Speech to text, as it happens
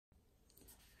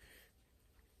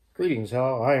Greetings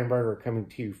all, I am Burger coming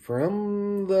to you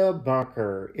from the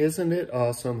bunker. Isn't it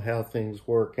awesome how things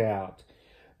work out?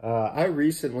 I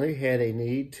recently had a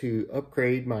need to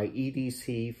upgrade my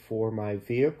EDC for my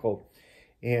vehicle.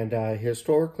 And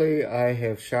historically, I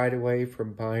have shied away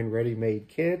from buying ready-made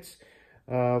kits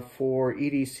for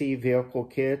EDC vehicle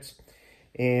kits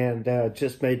and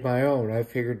just made my own. I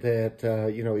figured that,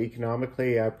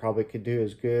 economically, I probably could do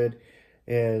as good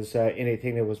as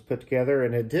anything that was put together.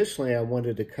 And additionally, I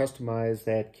wanted to customize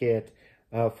that kit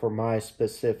for my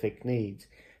specific needs.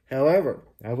 However,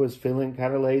 I was feeling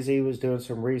kind of lazy, was doing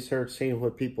some research, seeing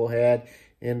what people had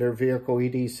in their vehicle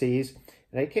EDCs.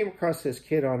 And I came across this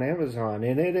kit on Amazon,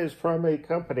 and it is from a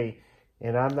company,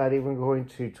 and I'm not even going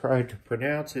to try to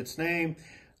pronounce its name,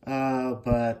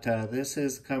 but this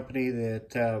is the company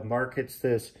that markets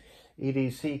this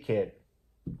EDC kit.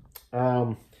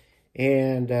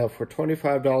 And for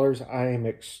 $25, I am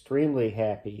extremely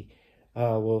happy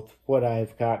with what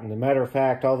I've gotten. As a matter of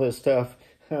fact, all this stuff,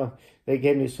 they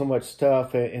gave me so much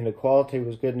stuff, and the quality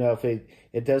was good enough,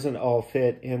 it doesn't all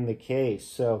fit in the case.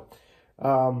 So,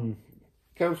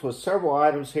 comes with several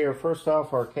items here. First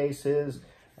off, our case is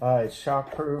it's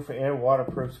shockproof and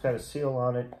waterproof. It's got a seal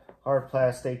on it, hard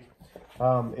plastic.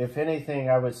 If anything,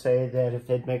 I would say that if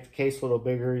they'd make the case a little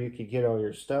bigger, you could get all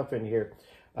your stuff in here.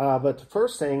 But the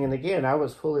first thing, and again, I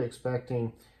was fully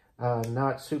expecting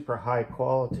not super high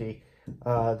quality.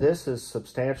 This is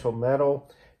substantial metal.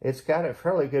 It's got a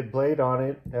fairly good blade on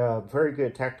it, very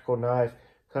good tactical knife.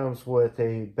 Comes with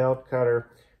a belt cutter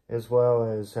as well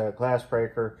as a glass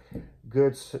breaker,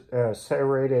 good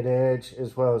serrated edge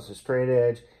as well as a straight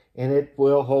edge, and it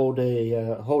will hold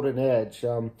an edge.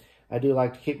 I do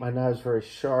like to keep my knives very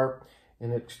sharp,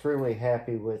 and extremely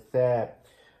happy with that.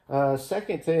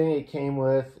 Second thing it came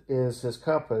with is this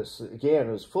compass. Again,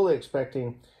 I was fully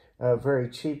expecting very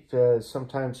cheap.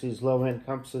 Sometimes these low-end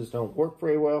compasses don't work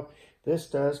very well. This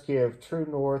does give true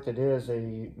north. It is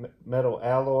a metal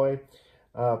alloy,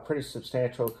 pretty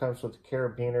substantial. It comes with a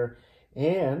carabiner,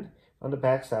 and on the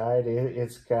back side,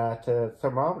 it's got a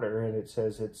thermometer, and it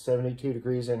says it's 72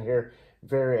 degrees in here.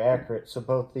 Very accurate. So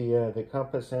both the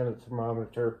compass and the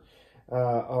thermometer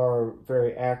are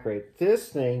very accurate. This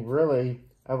thing really,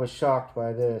 I was shocked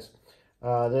by this.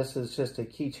 This is just a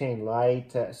keychain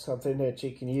light, something that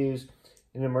you can use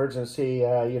in emergency,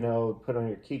 put on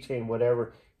your keychain,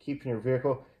 whatever, keep in your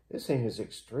vehicle. This thing is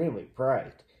extremely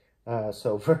bright.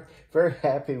 So very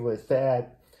happy with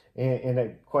that,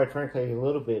 and quite frankly, a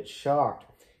little bit shocked.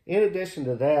 In addition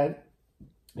to that,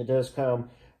 it does come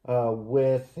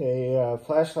with a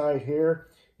flashlight here,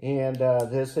 and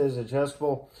this is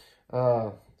adjustable.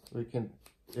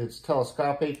 It's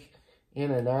telescopic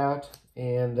in and out,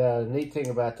 and the neat thing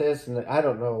about this, and I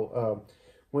don't know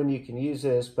when you can use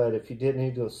this, but if you did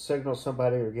need to signal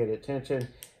somebody or get attention,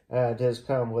 it does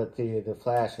come with the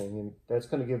flashing, and that's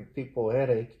going to give people a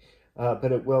headache,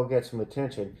 but it will get some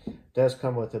attention. It does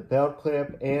come with a belt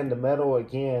clip, and the metal,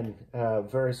 again,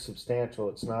 very substantial.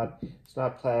 It's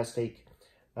not plastic,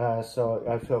 so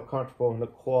I feel comfortable in the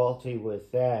quality with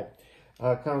that.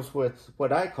 Comes with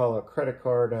what I call a credit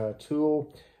card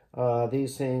tool.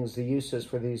 These things, the uses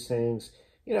for these things,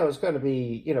 it's going to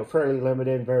be, fairly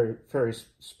limited, very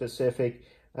specific.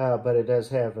 But it does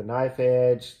have a knife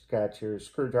edge, got your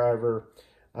screwdriver,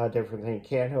 different thing,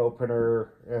 can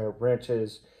opener,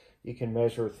 wrenches, you can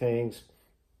measure things.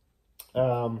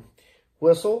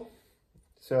 Whistle,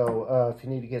 so if you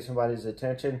need to get somebody's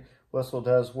attention, whistle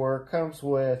does work. Comes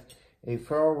with a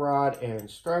ferro rod and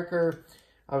striker.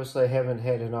 Obviously, I haven't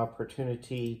had an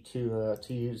opportunity to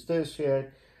use this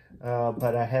yet,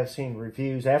 but I have seen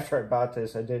reviews. After I bought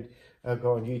this, I did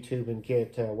go on YouTube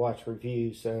and watch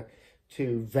reviews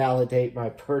to validate my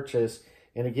purchase.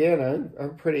 And again,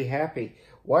 I'm pretty happy.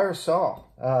 Wire saw.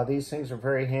 These things are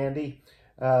very handy.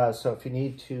 So if you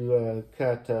need to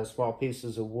cut small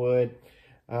pieces of wood,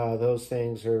 those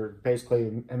things are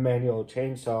basically a manual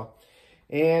chainsaw.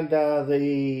 And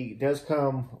does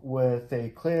come with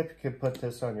a clip. You can put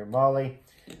this on your molly,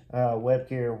 web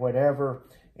gear, whatever.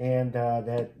 And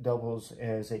that doubles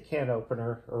as a can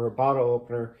opener or a bottle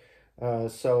opener.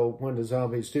 So when the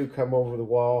zombies do come over the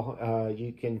wall,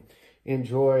 you can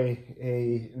enjoy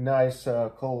a nice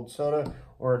cold soda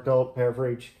or adult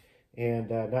beverage and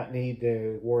not need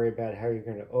to worry about how you're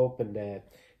going to open that.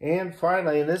 And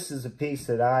finally, and this is a piece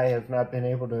that I have not been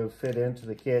able to fit into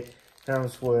the kit,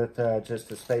 comes with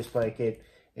just a space blanket,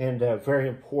 and a very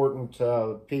important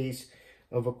piece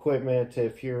of equipment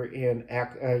if you're in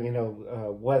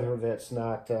weather that's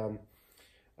not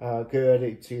good.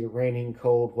 It's either raining,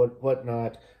 cold,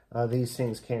 whatnot. These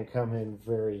things can come in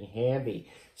very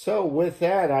handy. So with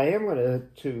that, I am going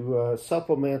to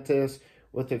supplement this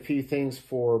with a few things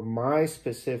for my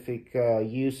specific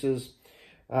uses.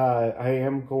 I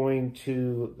am going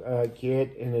to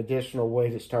get an additional way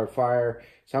to start fire,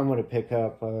 so I'm going to pick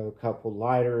up a couple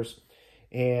lighters,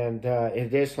 and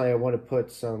additionally, I want to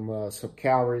put some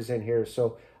calories in here.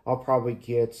 So I'll probably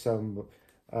get some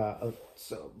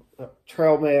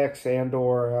trail mix and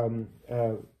or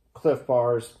Cliff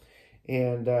Bars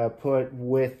and put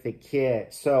with the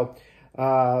kit. So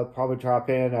probably drop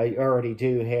in. I already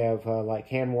do have like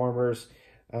hand warmers,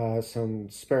 some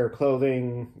spare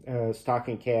clothing,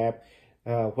 stocking cap,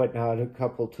 whatnot, a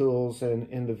couple tools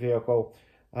in the vehicle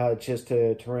just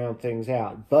to round things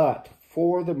out. But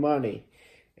for the money,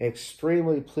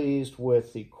 extremely pleased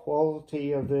with the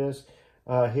quality of this.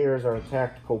 Here's our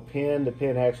tactical pin. The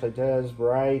pin actually does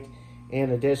right.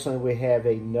 And additionally, we have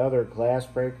another glass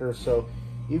breaker. So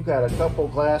you've got a couple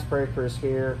glass breakers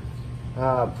here.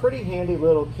 Pretty handy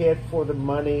little kit for the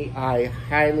money. I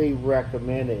highly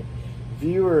recommend it.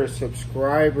 Viewers,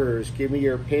 subscribers, give me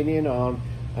your opinion on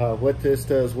what this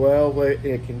does well, what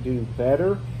it can do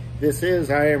better. This is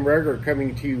I Am Regger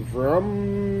coming to you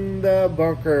from the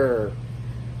bunker.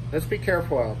 Let's be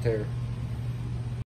careful out there.